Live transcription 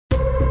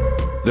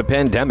The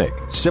pandemic,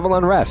 civil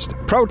unrest,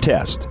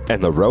 protest,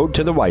 and the road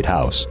to the White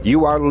House.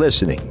 You are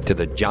listening to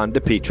The John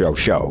DePetro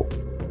Show.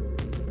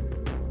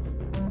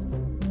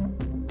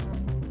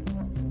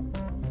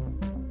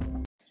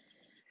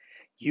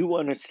 You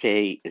want to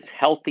stay as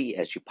healthy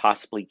as you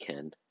possibly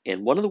can.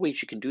 And one of the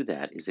ways you can do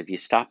that is if you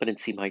stop in and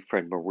see my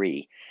friend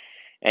Marie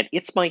at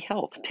It's My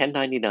Health,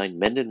 1099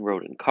 Menden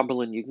Road in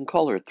Cumberland. You can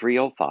call her at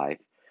 305-3585,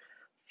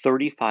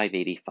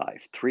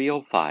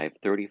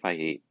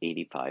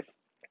 305-3585.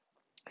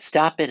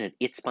 Stop in at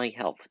It's My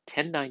Health,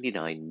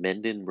 1099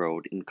 Menden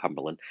Road in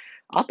Cumberland.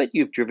 I'll bet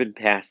you've driven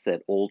past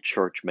that old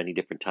church many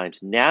different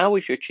times. Now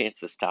is your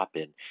chance to stop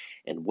in.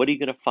 And what are you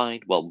going to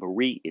find? Well,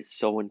 Marie is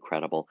so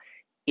incredible.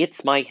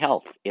 It's My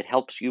Health. It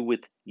helps you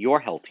with your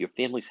health, your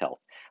family's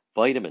health.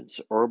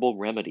 Vitamins, herbal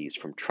remedies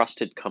from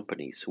trusted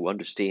companies who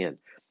understand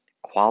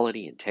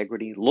quality,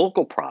 integrity,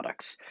 local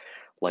products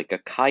like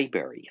acai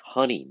berry,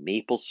 honey,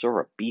 maple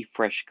syrup, beef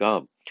fresh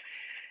gum.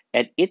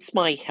 At It's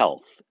My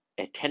Health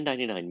at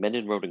 1099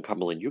 Menden Road in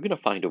Cumberland, you're going to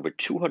find over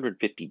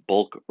 250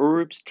 bulk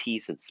herbs,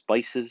 teas, and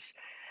spices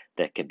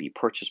that can be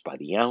purchased by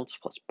the ounce,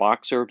 plus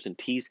box herbs and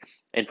teas.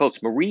 And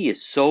folks, Marie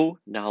is so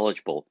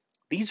knowledgeable.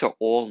 These are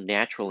all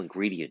natural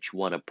ingredients you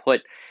want to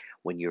put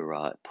when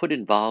you're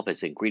involved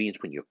as ingredients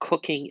when you're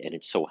cooking, and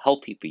it's so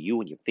healthy for you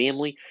and your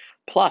family.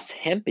 Plus,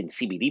 hemp and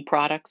CBD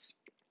products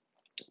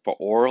for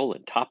oral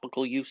and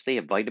topical use. They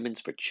have vitamins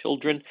for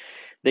children.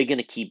 They're going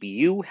to keep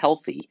you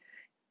healthy.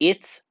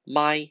 It's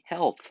My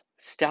Health.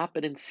 Stop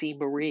in and see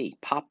Marie.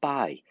 Pop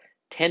by.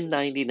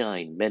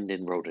 1099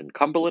 Menden Road in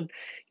Cumberland.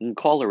 You can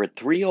call her at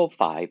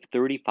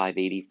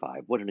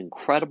 305-3585. What an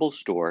incredible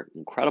store,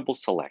 incredible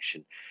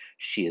selection.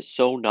 She is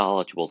so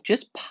knowledgeable.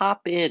 Just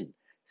pop in,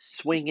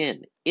 swing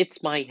in.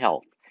 It's My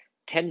Health,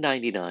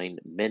 1099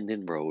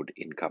 Menden Road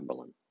in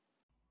Cumberland.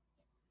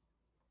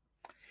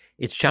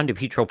 It's John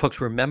DePetro.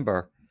 Folks,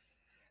 remember,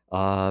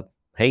 hey,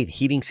 the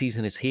heating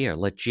season is here.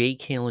 Let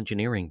JKL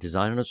Engineering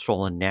design and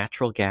install a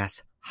natural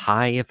gas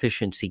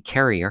high-efficiency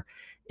carrier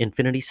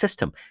infinity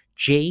system.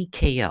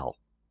 JKL,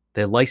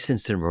 they're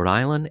licensed in Rhode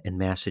Island and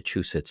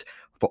Massachusetts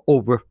for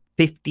over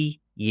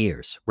 50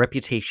 years.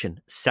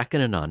 Reputation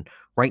second to none.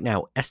 Right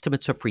now,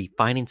 estimates are free.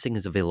 Financing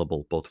is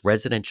available, both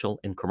residential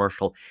and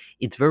commercial.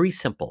 It's very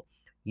simple.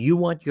 You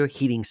want your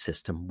heating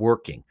system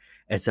working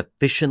as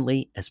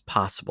efficiently as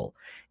possible.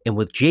 And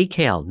with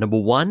JKL, number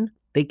one,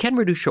 they can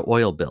reduce your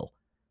oil bill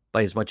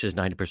by as much as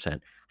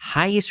 90%.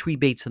 Highest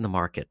rebates in the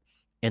market.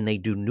 And they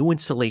do new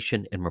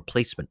installation and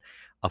replacement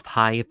of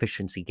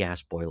high-efficiency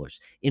gas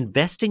boilers.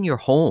 Invest in your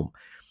home.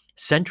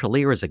 Central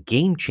Air is a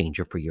game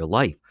changer for your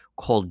life.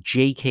 Call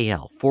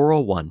JKL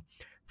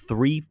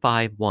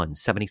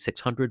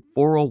 401-351-7600,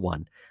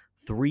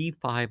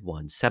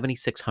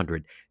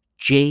 401-351-7600.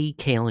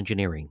 JKL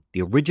Engineering,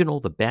 the original,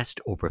 the best,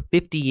 over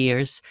 50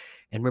 years.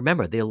 And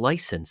remember, they're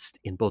licensed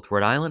in both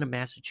Rhode Island and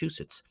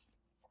Massachusetts.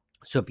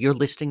 So if you're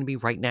listening to me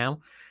right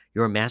now,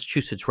 you're a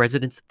Massachusetts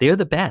resident, they're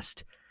the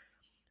best.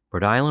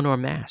 Rhode Island or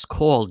Mass,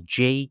 call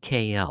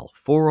JKL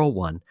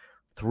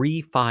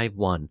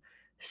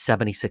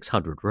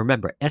 401-351-7600.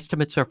 Remember,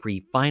 estimates are free,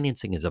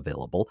 financing is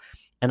available,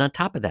 and on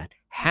top of that,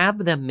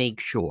 have them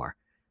make sure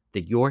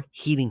that your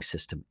heating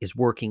system is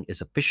working as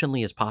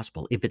efficiently as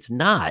possible. If it's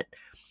not,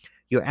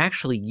 you're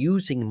actually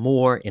using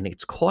more and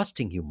it's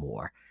costing you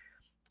more.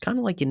 It's kind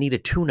of like you need a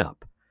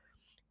tune-up.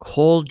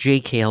 Call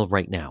JKL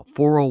right now,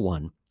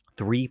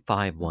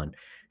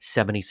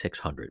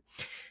 401-351-7600.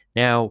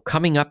 Now,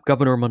 coming up,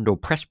 Governor Raimondo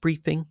press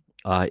briefing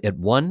at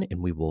 1,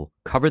 and we will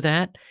cover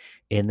that.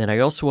 And then I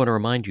also want to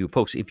remind you,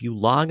 folks, if you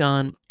log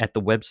on at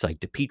the website,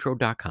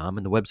 depetro.com,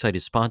 and the website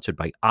is sponsored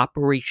by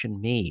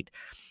Operation Made,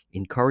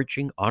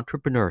 encouraging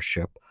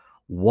entrepreneurship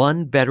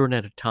one veteran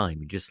at a time.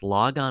 You just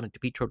log on at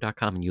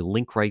depetro.com and you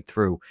link right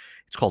through.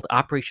 It's called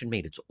Operation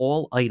Made. It's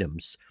all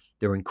items.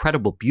 They're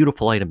incredible,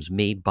 beautiful items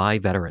made by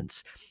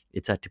veterans.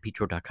 It's at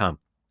depetro.com.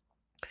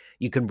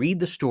 You can read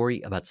the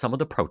story about some of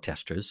the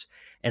protesters,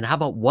 and how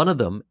about one of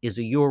them is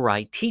a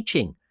URI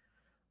teaching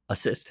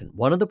assistant.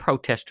 One of the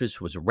protesters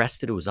who was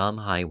arrested, who was on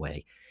the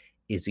highway,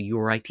 is a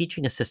URI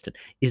teaching assistant.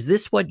 Is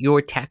this what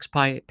your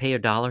taxpayer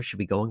dollar should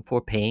be going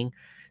for, paying,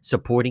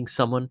 supporting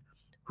someone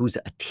who's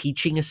a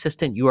teaching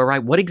assistant, URI?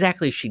 What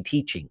exactly is she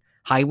teaching?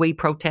 Highway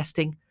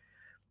protesting?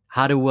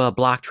 How to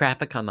block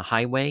traffic on the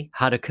highway?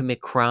 How to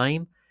commit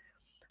crime?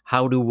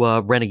 How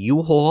to rent a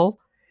U-Haul?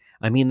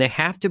 I mean, there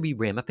have to be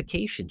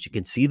ramifications. You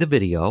can see the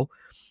video.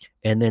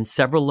 And then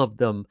several of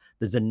them,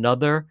 there's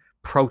another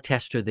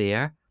protester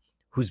there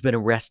who's been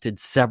arrested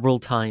several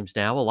times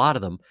now. A lot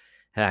of them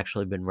have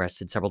actually been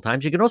arrested several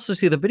times. You can also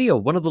see the video.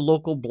 One of the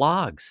local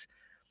blogs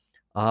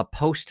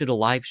posted a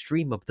live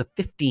stream of the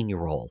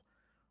 15-year-old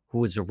who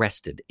was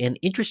arrested. And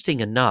interesting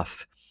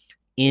enough,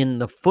 in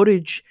the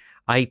footage,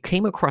 I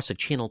came across a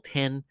Channel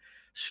 10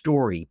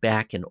 story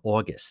back in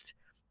August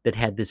that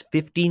had this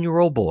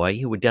 15-year-old boy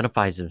who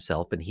identifies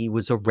himself, and he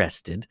was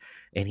arrested,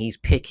 and he's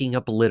picking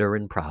up litter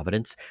in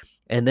Providence.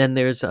 And then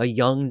there's a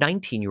young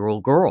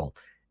 19-year-old girl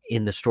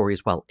in the story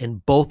as well,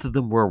 and both of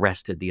them were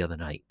arrested the other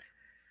night.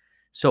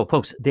 So,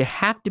 folks, there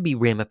have to be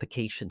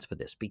ramifications for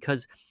this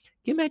because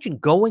can you imagine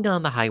going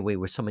on the highway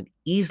where someone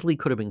easily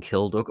could have been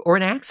killed or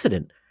an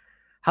accident?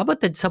 How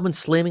about that someone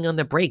slamming on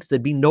their brakes?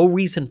 There'd be no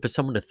reason for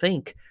someone to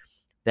think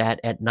that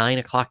at 9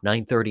 o'clock,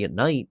 9:30 at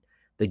night,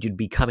 that you'd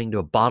be coming to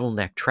a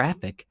bottleneck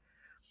traffic.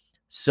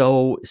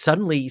 So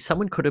suddenly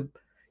someone could have,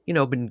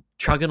 been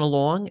chugging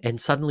along and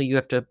suddenly you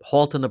have to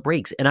halt on the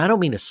brakes. And I don't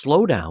mean a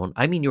slow down.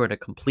 I mean, you're at a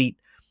complete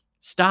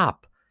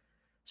stop.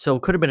 So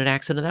it could have been an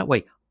accident that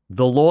way.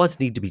 The laws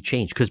need to be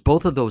changed because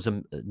both of those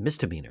are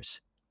misdemeanors.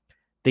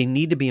 They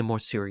need to be a more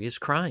serious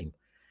crime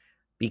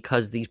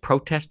because these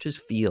protesters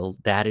feel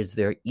that is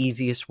their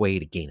easiest way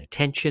to gain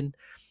attention.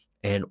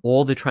 And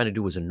all they're trying to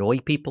do is annoy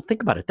people.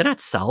 Think about it. They're not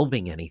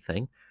solving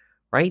anything,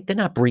 right? They're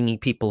not bringing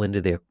people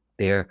into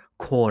their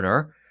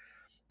corner.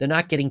 They're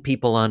not getting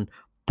people on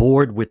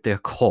board with their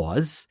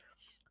cause.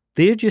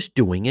 They're just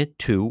doing it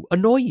to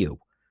annoy you.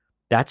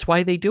 That's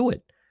why they do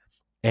it.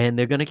 And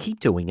they're going to keep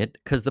doing it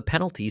because the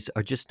penalties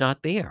are just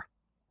not there.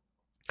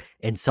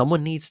 And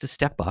someone needs to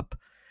step up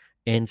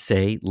and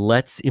say,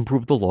 let's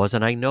improve the laws.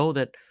 And I know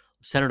that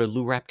Senator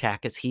Lou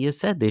Raptakis, he has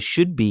said there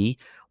should be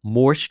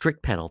more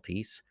strict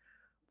penalties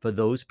for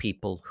those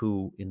people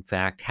who, in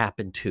fact,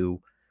 happen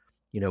to,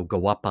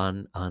 go up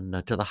on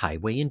to the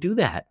highway and do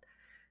that.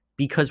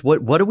 Because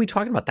what are we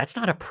talking about? That's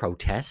not a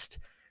protest.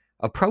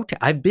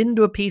 I've been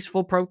to a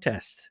peaceful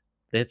protest.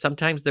 That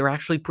sometimes they're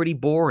actually pretty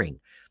boring.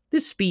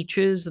 There's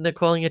speeches and they're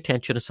calling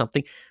attention to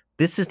something.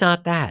 This is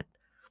not that.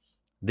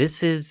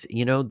 This is,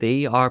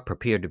 they are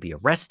prepared to be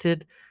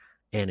arrested,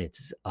 and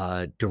it's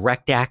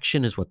direct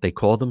action is what they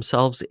call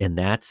themselves, and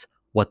that's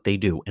what they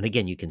do. And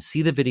again, you can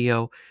see the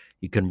video,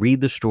 you can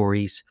read the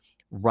stories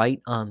right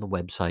on the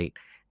website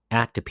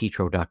at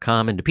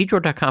DePetro.com. And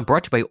DePetro.com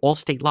brought to you by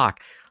Allstate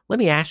Lock. Let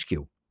me ask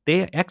you,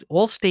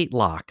 Allstate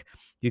Lock,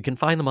 you can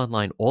find them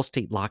online,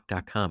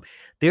 allstatelock.com.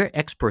 They're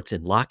experts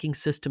in locking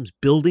systems,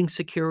 building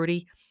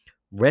security,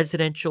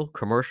 residential,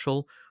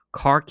 commercial,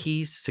 car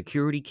keys,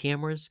 security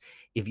cameras.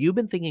 If you've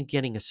been thinking of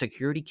getting a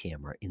security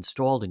camera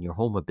installed in your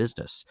home or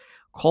business,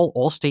 call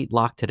Allstate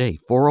Lock today,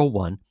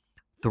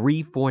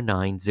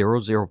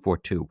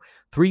 401-349-0042,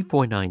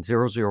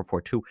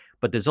 349-0042.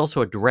 But there's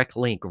also a direct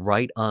link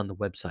right on the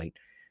website,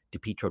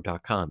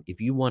 DePetro.com.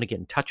 If you want to get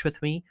in touch with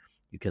me,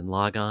 you can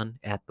log on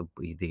at the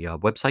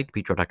website,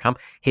 DePetro.com,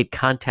 hit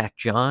Contact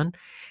John,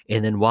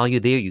 and then while you're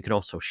there, you can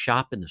also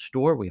shop in the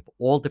store. We have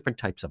all different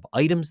types of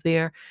items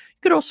there.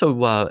 You could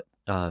also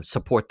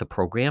support the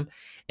program.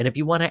 And if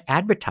you want to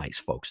advertise,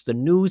 folks, the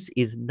news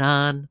is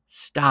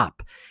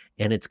nonstop,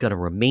 and it's going to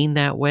remain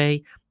that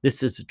way.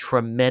 This is a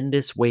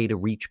tremendous way to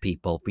reach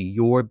people for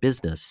your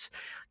business.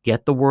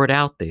 Get the word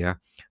out there.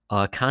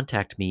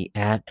 Contact me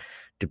at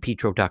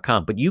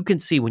DePetro.com. But you can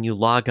see when you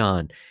log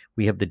on,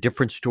 we have the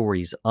different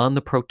stories on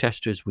the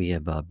protesters. We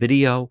have a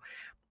video,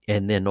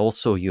 and then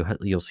also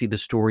you'll see the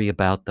story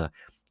about the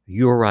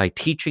URI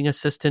teaching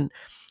assistant,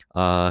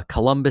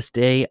 Columbus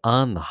Day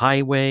on the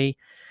highway.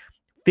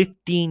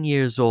 15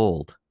 years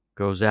old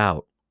goes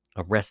out,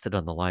 arrested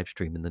on the live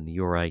stream, and then the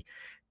URI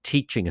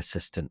teaching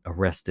assistant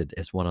arrested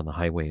as one on the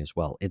highway as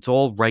well. It's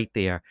all right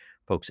there,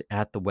 folks,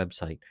 at the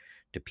website,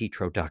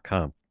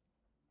 DePetro.com.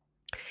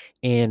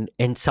 And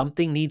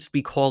something needs to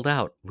be called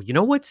out. You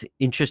know what's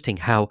interesting?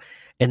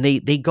 And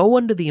they go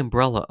under the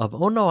umbrella of,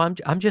 oh no,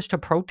 I'm just a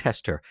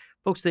protester,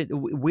 folks.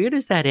 Where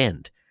does that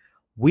end?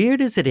 Where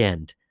does it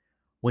end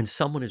when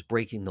someone is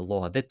breaking the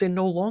law? That they're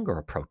no longer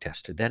a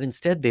protester. That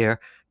instead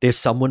there's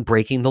someone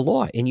breaking the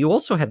law. And you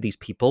also have these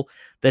people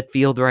that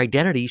feel their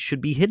identities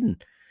should be hidden.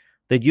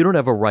 That you don't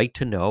have a right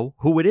to know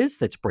who it is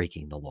that's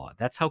breaking the law.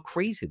 That's how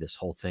crazy this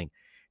whole thing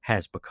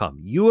has become.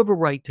 You have a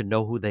right to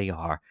know who they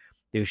are.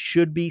 There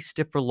should be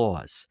stiffer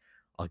laws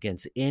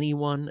against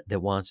anyone that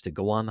wants to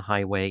go on the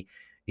highway.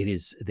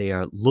 They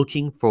are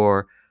looking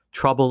for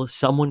trouble.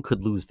 Someone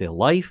could lose their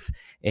life.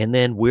 And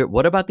then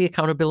what about the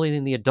accountability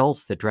in the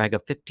adults that drag a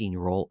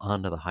 15-year-old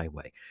onto the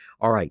highway?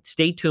 All right,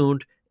 stay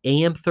tuned.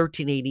 AM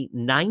 1380,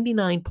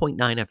 99.9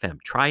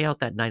 FM. Try out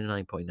that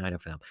 99.9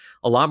 FM.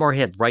 A lot more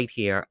ahead right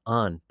here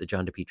on The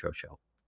John DePetro Show.